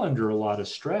 we're all under a lot of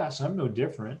stress. I'm no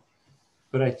different.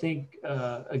 But I think,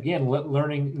 again,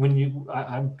 learning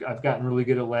I've gotten really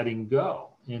good at letting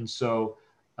go. And so,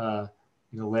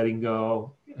 letting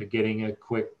go, getting a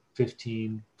quick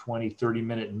 15, 20,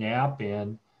 30-minute nap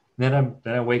in, then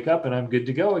I wake up and I'm good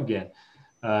to go again.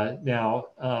 Now,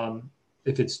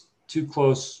 if it's too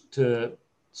close to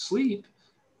sleep,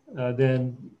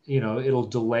 then, it'll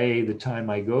delay the time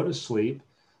I go to sleep.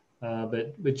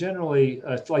 But generally,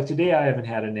 like today, I haven't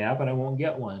had a nap and I won't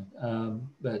get one.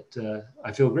 But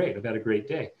I feel great. I've had a great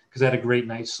day because I had a great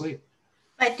night's sleep.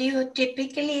 But do you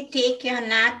typically take your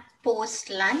nap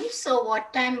post-lunch? So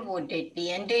what time would it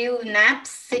be? And do you nap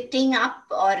sitting up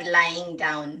or lying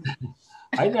down?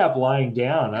 I nap lying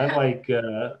down. I like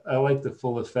the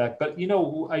full effect. But,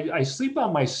 I sleep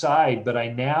on my side, but I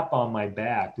nap on my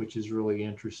back, which is really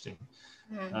interesting.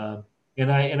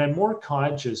 And I'm more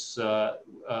conscious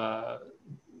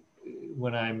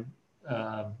when I'm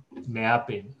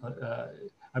napping.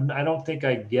 I don't think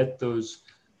I get those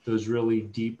really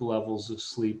deep levels of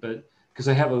sleep, but because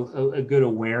I have a good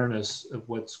awareness of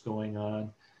what's going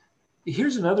on.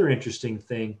 Here's another interesting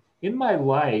thing. In my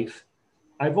life,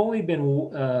 I've only been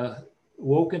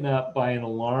woken up by an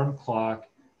alarm clock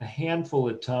a handful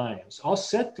of times. I'll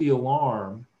set the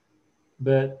alarm,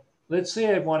 but let's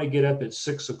say I want to get up at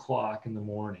 6 o'clock in the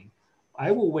morning. I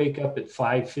will wake up at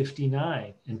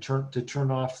 5:59 and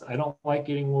turn off. I don't like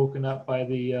getting woken up by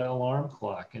the alarm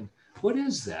clock. And what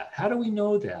is that? How do we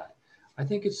know that? I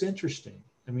think it's interesting.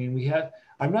 I mean,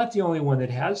 I'm not the only one that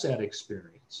has that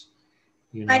experience.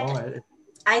 You know,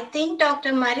 I think,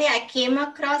 Dr. Murray, I came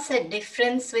across a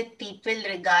difference with people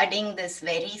regarding this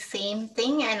very same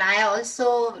thing. And I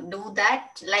also do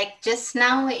that. Like just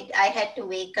now, I had to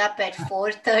wake up at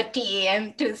 4:30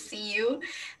 a.m. to see you.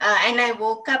 And I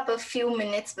woke up a few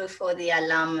minutes before the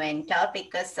alarm went off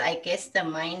because I guess the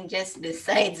mind just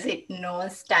decides it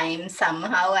knows time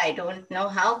somehow. I don't know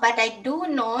how. But I do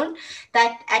know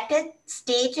that at a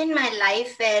stage in my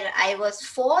life where I was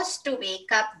forced to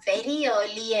wake up very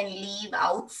early and leave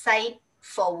outside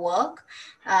for work,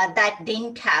 that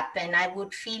didn't happen. I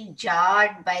would feel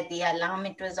jarred by the alarm.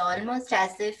 It was almost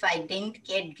as if I didn't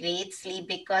get great sleep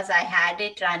because I had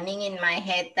it running in my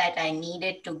head that I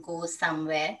needed to go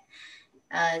somewhere.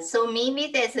 So maybe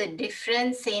there's a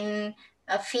difference in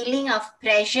a feeling of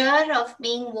pressure of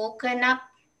being woken up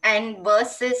and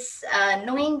versus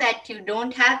knowing that you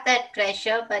don't have that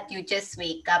pressure, but you just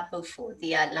wake up before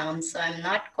the alarm. So I'm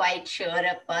not quite sure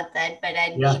about that, but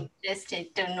I'd be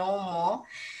interested to know more.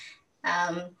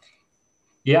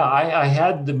 Yeah, I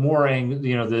had the more,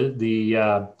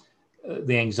 the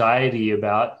anxiety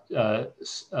about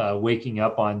waking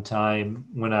up on time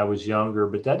when I was younger,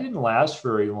 but that didn't last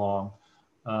very long.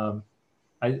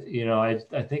 I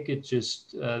think it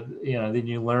just, then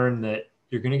you learn that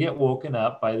you're going to get woken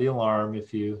up by the alarm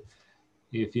if you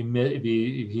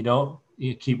don't,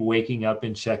 you keep waking up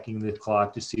and checking the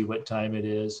clock to see what time it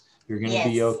is. You're going to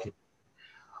be okay.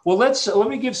 Well, let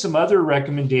me give some other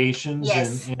recommendations.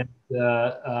 Yes. And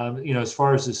as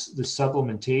far as the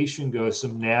supplementation goes,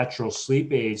 some natural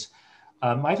sleep aids.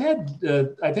 I've had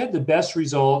the best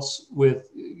results with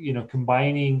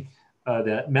combining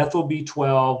that methyl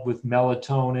B12 with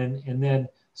melatonin, and then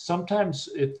sometimes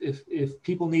if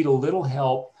people need a little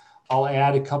help, I'll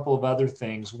add a couple of other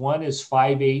things. One is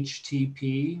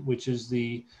 5-HTP, which is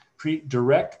the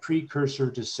direct precursor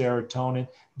to serotonin.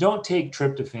 Don't take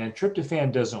tryptophan.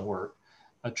 Tryptophan doesn't work.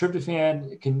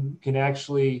 Tryptophan can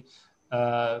actually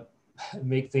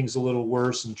make things a little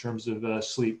worse in terms of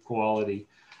sleep quality.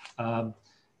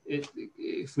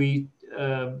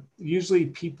 Usually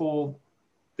people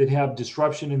that have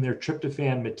disruption in their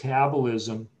tryptophan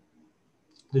metabolism,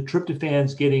 the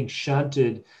tryptophan's getting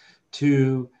shunted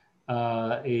to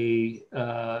a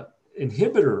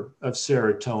inhibitor of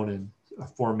serotonin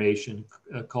formation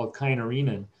called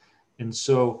kynurenine. And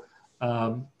so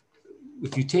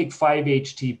if you take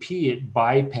 5-HTP, it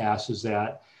bypasses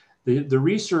that. The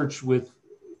research with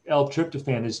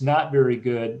L-tryptophan is not very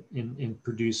good in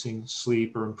producing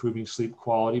sleep or improving sleep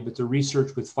quality, but the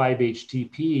research with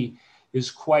 5-HTP is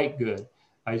quite good.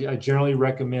 I generally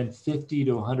recommend 50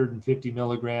 to 150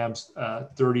 milligrams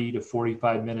 30 to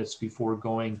 45 minutes before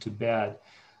going to bed.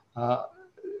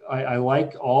 I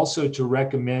like also to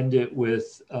recommend it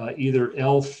with either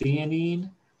L-theanine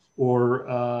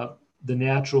or the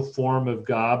natural form of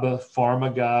GABA,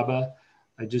 pharma-GABA.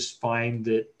 I just find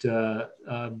that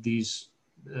these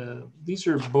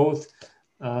are both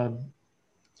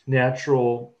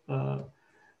natural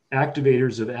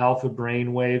activators of alpha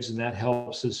brain waves, and that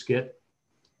helps us get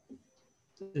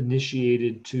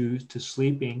initiated to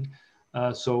sleeping.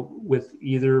 So with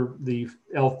either the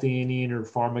L-theanine or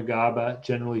pharma-GABA,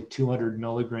 generally 200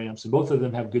 milligrams, and both of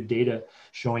them have good data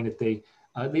showing that they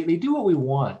do what we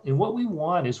want. And what we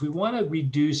want is we want to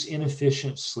reduce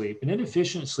inefficient sleep. And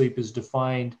inefficient sleep is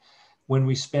defined when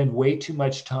we spend way too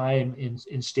much time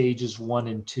in stages 1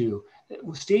 and 2.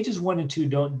 Stages 1 and 2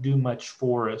 don't do much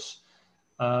for us.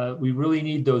 We really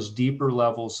need those deeper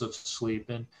levels of sleep.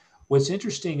 And what's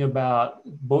interesting about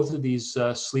both of these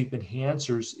sleep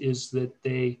enhancers is that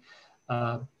they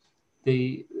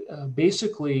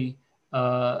basically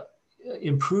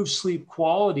improve sleep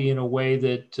quality in a way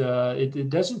that it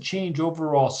doesn't change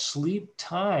overall sleep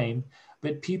time,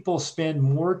 but people spend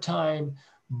more time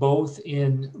both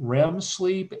in REM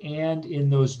sleep and in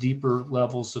those deeper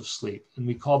levels of sleep. And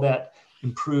we call that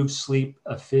improved sleep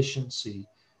efficiency.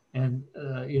 And,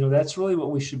 that's really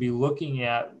what we should be looking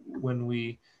at when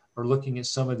we are looking at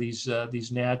some of these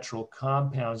natural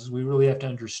compounds. We really have to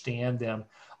understand them.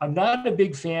 I'm not a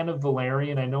big fan of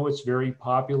valerian. I know it's very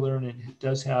popular and it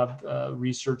does have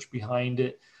research behind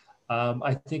it.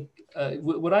 I think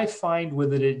what I find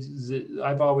with it is that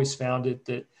I've always found it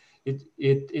that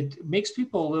it makes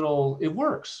people a little, it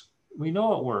works. We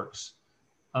know it works.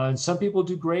 And some people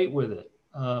do great with it.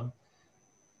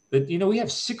 But, we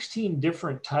have 16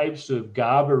 different types of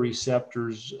GABA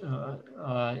receptors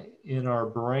in our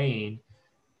brain.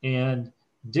 And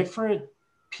different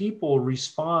people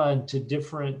respond to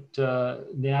different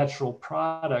natural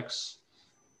products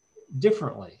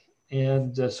differently.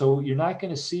 And so you're not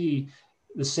going to see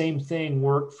the same thing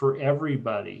work for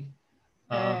everybody.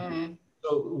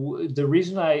 So the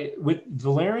reason with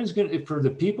valerian's good for the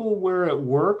people where it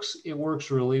works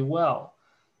really well.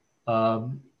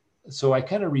 So I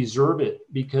kind of reserve it,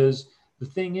 because the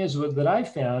thing is that I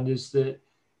found is that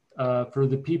for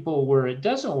the people where it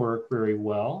doesn't work very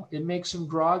well, it makes them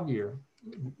groggier.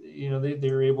 You know,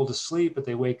 they're able to sleep, but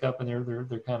they wake up and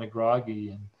they're kind of groggy,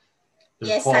 and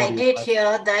yes, I did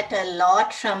hear that a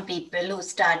lot from people who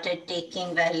started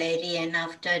taking valerian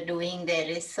after doing their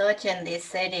research, and they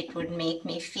said it would make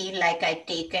me feel like I'd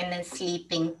taken a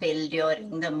sleeping pill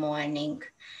during the morning.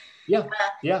 Yeah.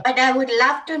 But I would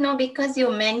love to know, because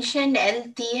you mentioned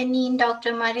L-theanine,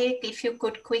 Dr. Murray, if you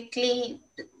could quickly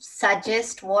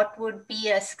suggest what would be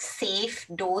a safe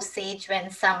dosage when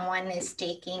someone is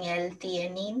taking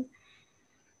L-theanine.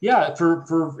 Yeah,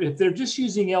 for if they're just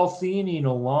using L-theanine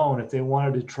alone, if they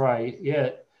wanted to try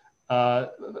it,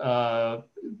 the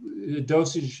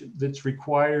dosage that's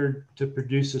required to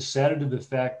produce a sedative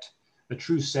effect, a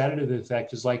true sedative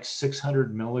effect, is like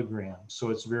 600 milligrams. So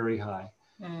it's very high.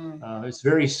 It's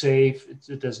very safe.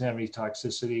 It doesn't have any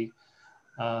toxicity.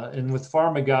 And with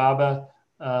Pharmagaba,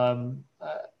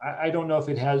 I don't know if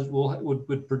it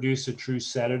would produce a true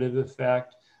sedative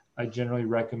effect. I generally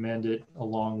recommend it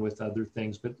along with other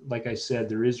things. But like I said,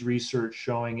 there is research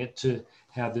showing it to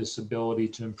have this ability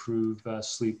to improve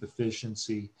sleep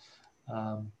efficiency.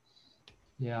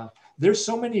 Yeah, there's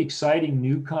so many exciting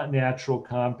new natural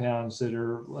compounds that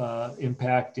are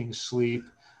impacting sleep.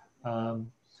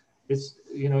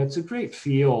 It's a great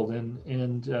field,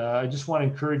 and I just want to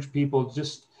encourage people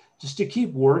just to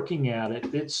keep working at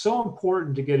it. It's so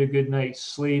important to get a good night's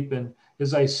sleep, and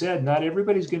as I said, not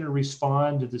everybody's going to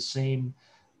respond to the same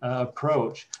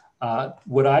approach.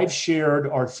 What I've shared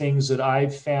are things that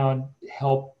I've found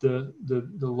help the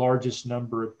largest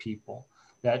number of people.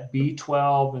 That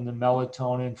B12 and the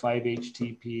melatonin,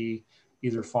 5-HTP,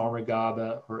 either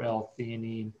Pharmagaba or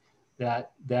L-theanine,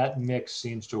 that mix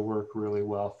seems to work really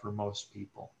well for most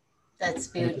people. That's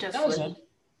beautiful.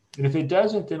 And if it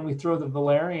doesn't, then we throw the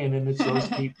valerian, and it's those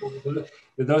people.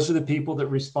 Those are the people that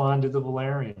respond to the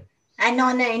valerian. And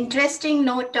on an interesting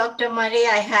note, Dr. Murray,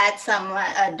 I had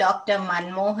Dr.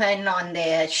 Manmohan on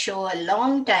their show a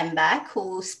long time back,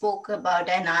 who spoke about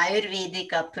an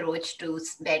Ayurvedic approach to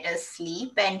better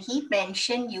sleep. And he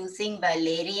mentioned using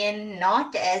valerian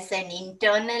not as an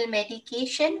internal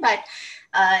medication, but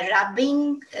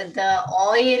rubbing the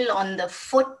oil on the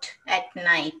foot at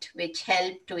night, which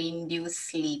helped to induce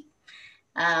sleep.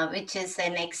 Which is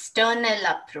an external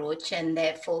approach and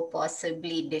therefore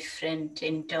possibly different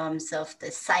in terms of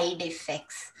the side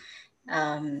effects.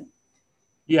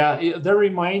 Yeah, that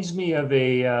reminds me of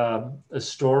a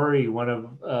story. One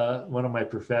of my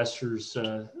professors,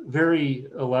 very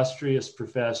illustrious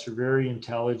professor, very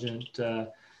intelligent,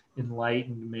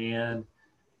 enlightened man,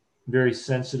 very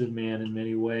sensitive man in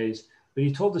many ways. But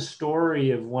he told the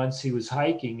story of once he was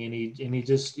hiking, and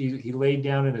he laid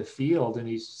down in a field, and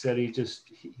he said he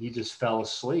just fell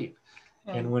asleep.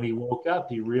 And when he woke up,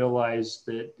 he realized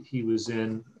that he was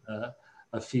in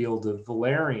a field of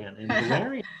valerian,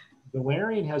 and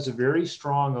valerian has a very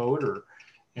strong odor,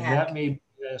 and that may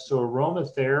so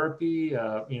aromatherapy,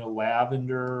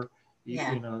 lavender,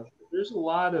 there's a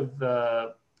lot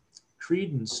of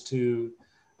credence to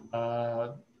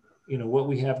what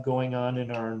we have going on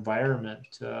in our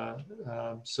environment.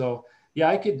 So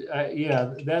yeah,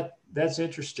 that's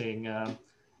interesting.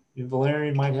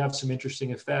 Valerian might have some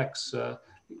interesting effects.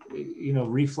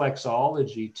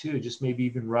 Reflexology too, just maybe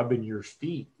even rubbing your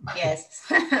feet. Yes.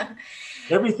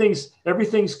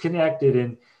 everything's connected,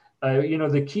 and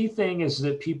the key thing is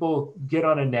that people get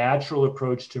on a natural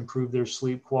approach to improve their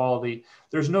sleep quality.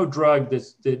 There's no drug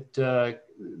that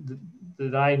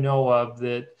I know of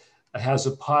that has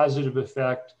a positive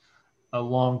effect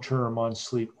long-term on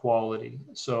sleep quality.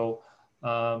 So,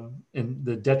 and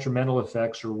the detrimental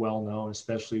effects are well known,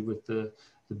 especially with the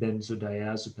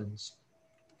benzodiazepines.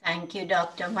 Thank you,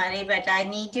 Dr. Murray, but I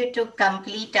need you to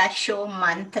complete our show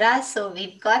mantra. So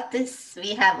we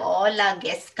have all our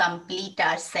guests complete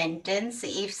our sentence.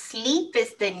 If sleep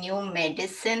is the new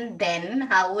medicine, then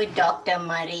how would Dr.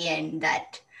 Murray end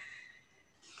that?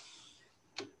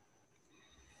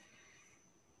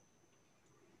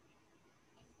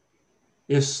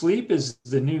 If sleep is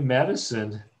the new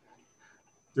medicine,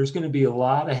 there's going to be a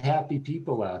lot of happy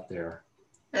people out there.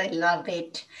 I love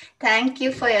it. Thank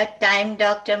you for your time,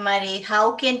 Dr. Murray.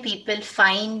 How can people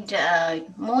find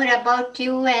more about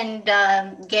you and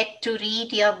get to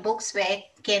read your books? Where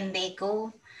can they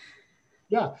go?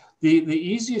 Yeah, the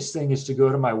easiest thing is to go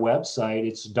to my website.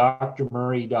 It's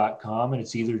drmurray.com, and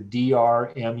it's either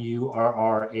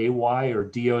DRMURRAY or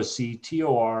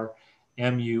DOCTORMURRAY.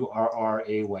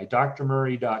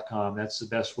 drmurray.com. That's the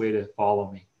best way to follow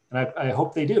me. And I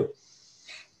hope they do.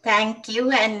 Thank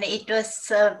you. And it was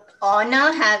an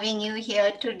honor having you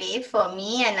here today for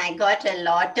me. And I got a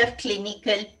lot of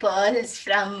clinical pearls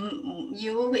from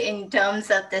you in terms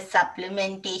of the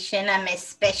supplementation. I'm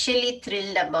especially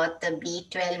thrilled about the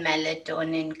B12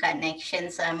 melatonin connection.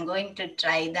 So I'm going to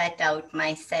try that out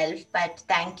myself. But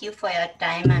thank you for your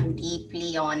time. I'm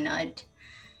deeply honored.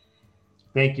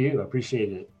 Thank you. I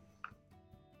appreciate it.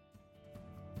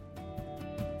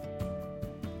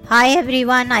 Hi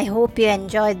everyone, I hope you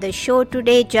enjoyed the show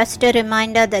today. Just a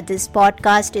reminder that this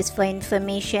podcast is for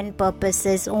information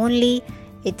purposes only.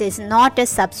 It is not a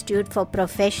substitute for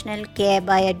professional care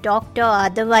by a doctor or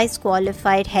otherwise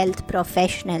qualified health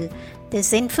professional.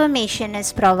 This information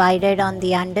is provided on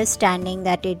the understanding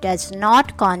that it does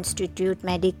not constitute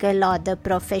medical or other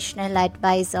professional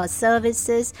advice or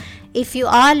services. If you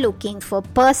are looking for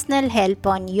personal help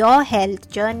on your health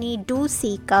journey, do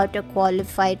seek out a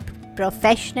qualified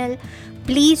professional.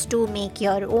 Please do make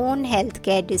your own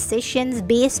healthcare decisions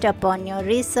based upon your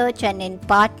research and in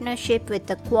partnership with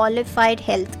a qualified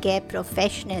healthcare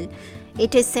professional.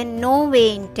 It is in no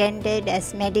way intended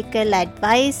as medical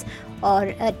advice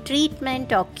or a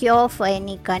treatment or cure for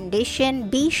any condition.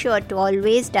 Be sure to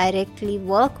always directly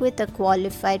work with a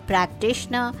qualified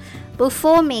practitioner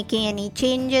before making any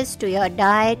changes to your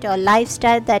diet or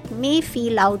lifestyle that may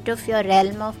feel out of your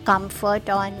realm of comfort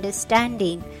or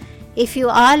understanding. If you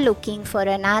are looking for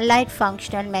an allied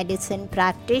functional medicine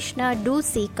practitioner, do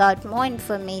seek out more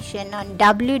information on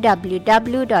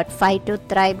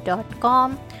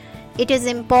www.phytothrive.com. It is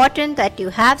important that you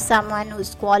have someone who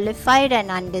is qualified and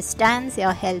understands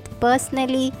your health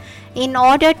personally in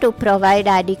order to provide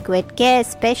adequate care,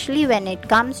 especially when it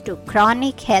comes to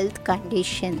chronic health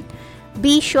conditions.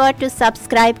 Be sure to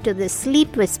subscribe to the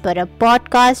Sleep Whisperer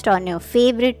podcast on your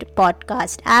favorite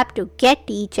podcast app to get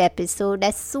each episode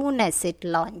as soon as it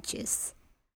launches.